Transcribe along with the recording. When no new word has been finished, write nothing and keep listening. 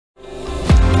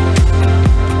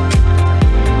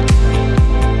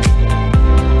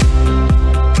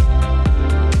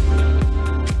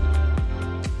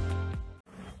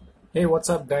What's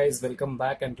up guys, welcome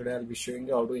back, and today I'll be showing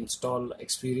you how to install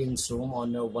Experience ROM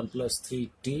on your ONEPLUS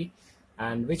 3T,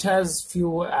 and which has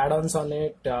few add-ons on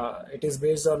it. It is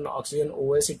based on Oxygen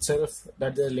OS itself,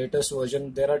 that's the latest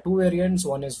version. There are two variants,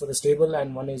 one is for the stable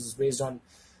and one is based on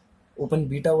open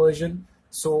beta version.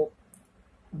 So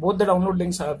both the download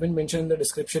links have been mentioned in the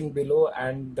description below,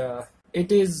 and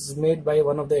it is made by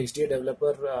one of the XDA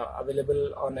developer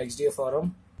available on XDA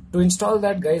forum. To install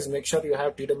that, guys, make sure you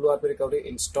have twrp recovery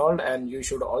installed, and you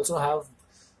should also have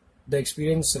the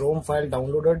Experience ROM file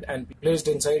downloaded and placed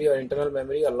inside your internal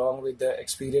memory along with the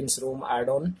Experience ROM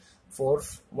add-on for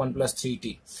ONEPLUS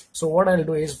 3T. So what I'll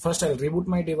do is, first I'll reboot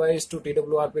my device to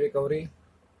twrp recovery.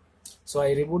 So I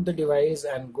reboot the device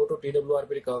and go to twrp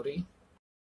recovery.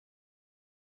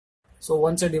 So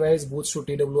once a device boots to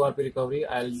twrp recovery,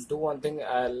 I'll do one thing,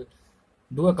 I'll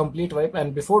do a complete wipe,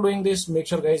 and before doing this, make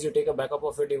sure guys you take a backup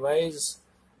of your device,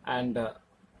 and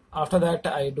after that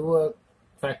I do a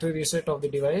factory reset of the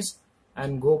device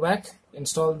and go back,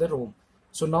 install the ROM.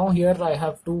 So now here I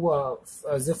have two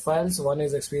zip files. One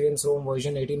is Experience ROM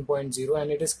version 18.0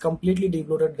 and it is completely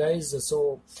debloated, guys,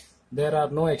 so there are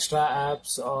no extra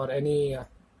apps or any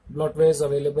bloatwares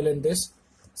available in this.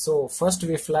 So first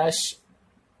we flash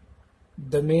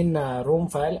the main ROM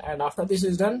file, and after this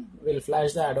is done, we'll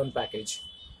flash the add-on package.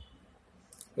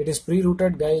 It is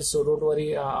pre-rooted, guys, so don't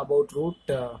worry about root.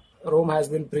 ROM has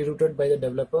been pre-rooted by the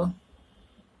developer.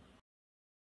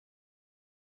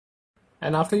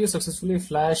 And after you successfully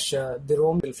flash the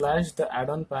ROM, will flash the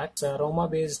add-on pack. It's a Roma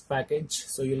based package,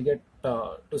 so you'll get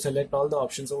to select all the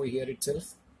options over here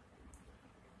itself.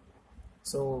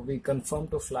 So we confirm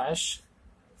to flash.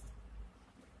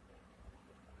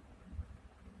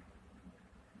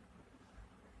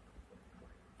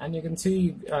 And you can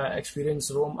see Experience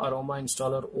ROM Aroma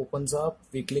installer opens up.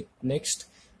 We click next,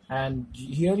 and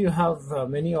here you have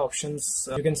many options.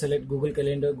 You can select Google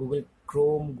Calendar, Google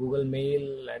Chrome, Google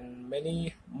Mail, and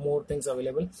many more things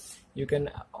available. You can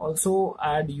also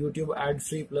add YouTube ad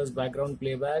free plus background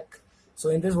playback. So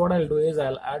in this, what I'll do is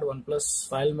I'll add ONEPLUS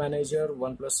File Manager,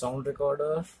 ONEPLUS Sound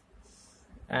Recorder,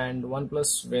 and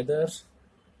ONEPLUS Weather.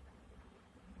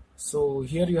 So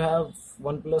here you have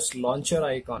ONEPLUS Launcher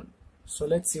icon. So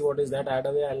let's see what is that. Add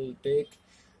away I'll take,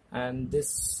 and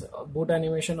this boot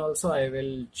animation also I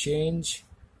will change.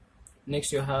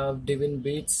 Next you have Divine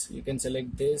Beats, you can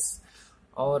select this,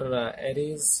 or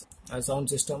Aries sound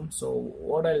system. So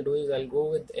what I'll do is I'll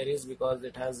go with Aries because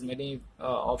it has many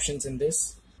options in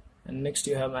this. And next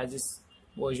you have Magis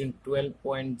version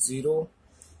 12.0.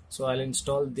 so I'll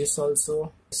install this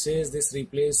also. It says this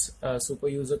replace super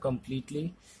user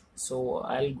completely, so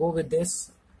I'll go with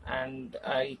this and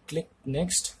I click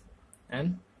next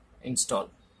and install.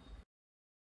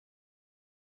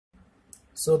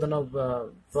 So the now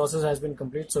process has been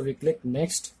complete, so we click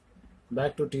next,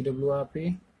 back to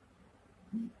twrp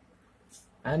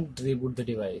and reboot the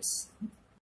device.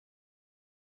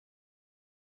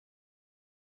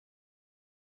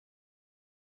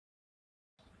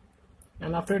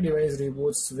 And after device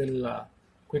reboots, we'll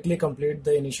quickly complete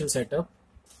the initial setup.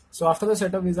 So after the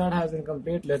setup wizard has been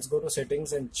complete, let's go to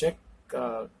settings and check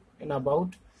in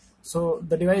about. So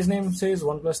the device name says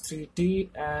ONEPLUS 3T,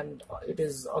 and it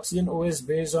is Oxygen OS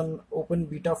based on Open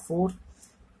Beta 4,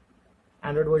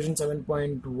 Android version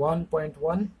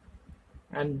 7.1.1,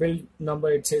 and build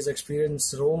number it says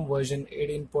Experience ROM version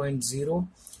 18.0.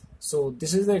 So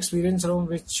this is the Experience ROM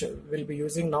which we'll be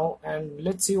using now, and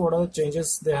let's see what are the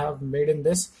changes they have made in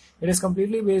this. It is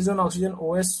completely based on Oxygen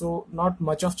OS, so not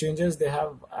much of changes. They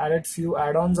have added few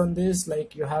add-ons on this,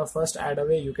 like you have first add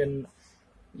away. You can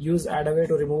use add away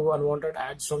to remove unwanted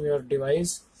ads from your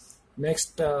device.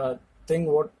 Next thing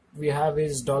what we have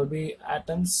is Dolby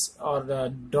Addons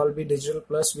or Dolby Digital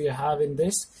Plus we have in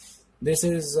this. This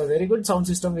is a very good sound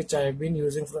system which I have been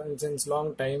using since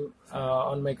long time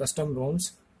on my custom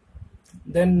ROMs.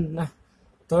 Then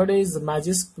third is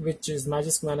Magisk, which is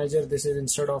Magisk Manager. This is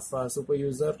instead of super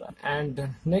user.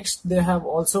 And next they have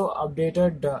also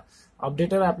updated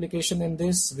updater application in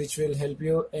this, which will help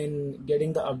you in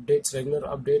getting the updates, regular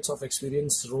updates of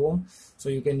Experience ROM. So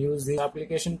you can use the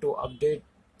application to update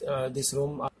this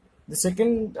ROM. The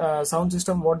second sound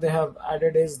system what they have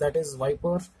added is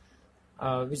Viper,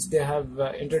 which they have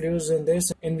introduced in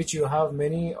this, in which you have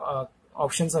many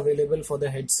options available for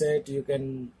the headset. You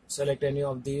can select any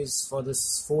of these for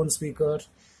this phone speaker,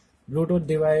 Bluetooth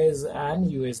device,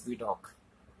 and USB dock.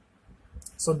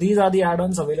 So these are the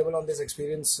add-ons available on this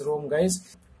Experience ROM,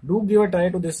 guys. Do give a try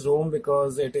to this ROM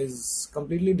because it is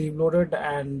completely debloated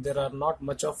and there are not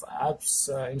much of apps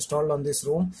installed on this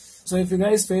ROM. So if you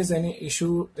guys face any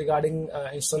issue regarding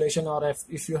installation, or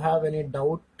if you have any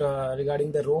doubt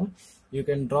regarding the ROM, You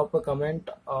can drop a comment,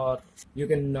 or you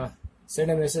can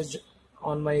send a message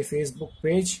on my Facebook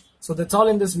page. So that's all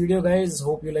in this video, guys.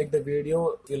 Hope you like the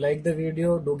video. If you like the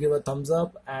video, do give a thumbs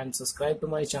up and subscribe to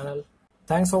my channel.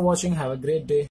 Thanks for watching. Have a great day.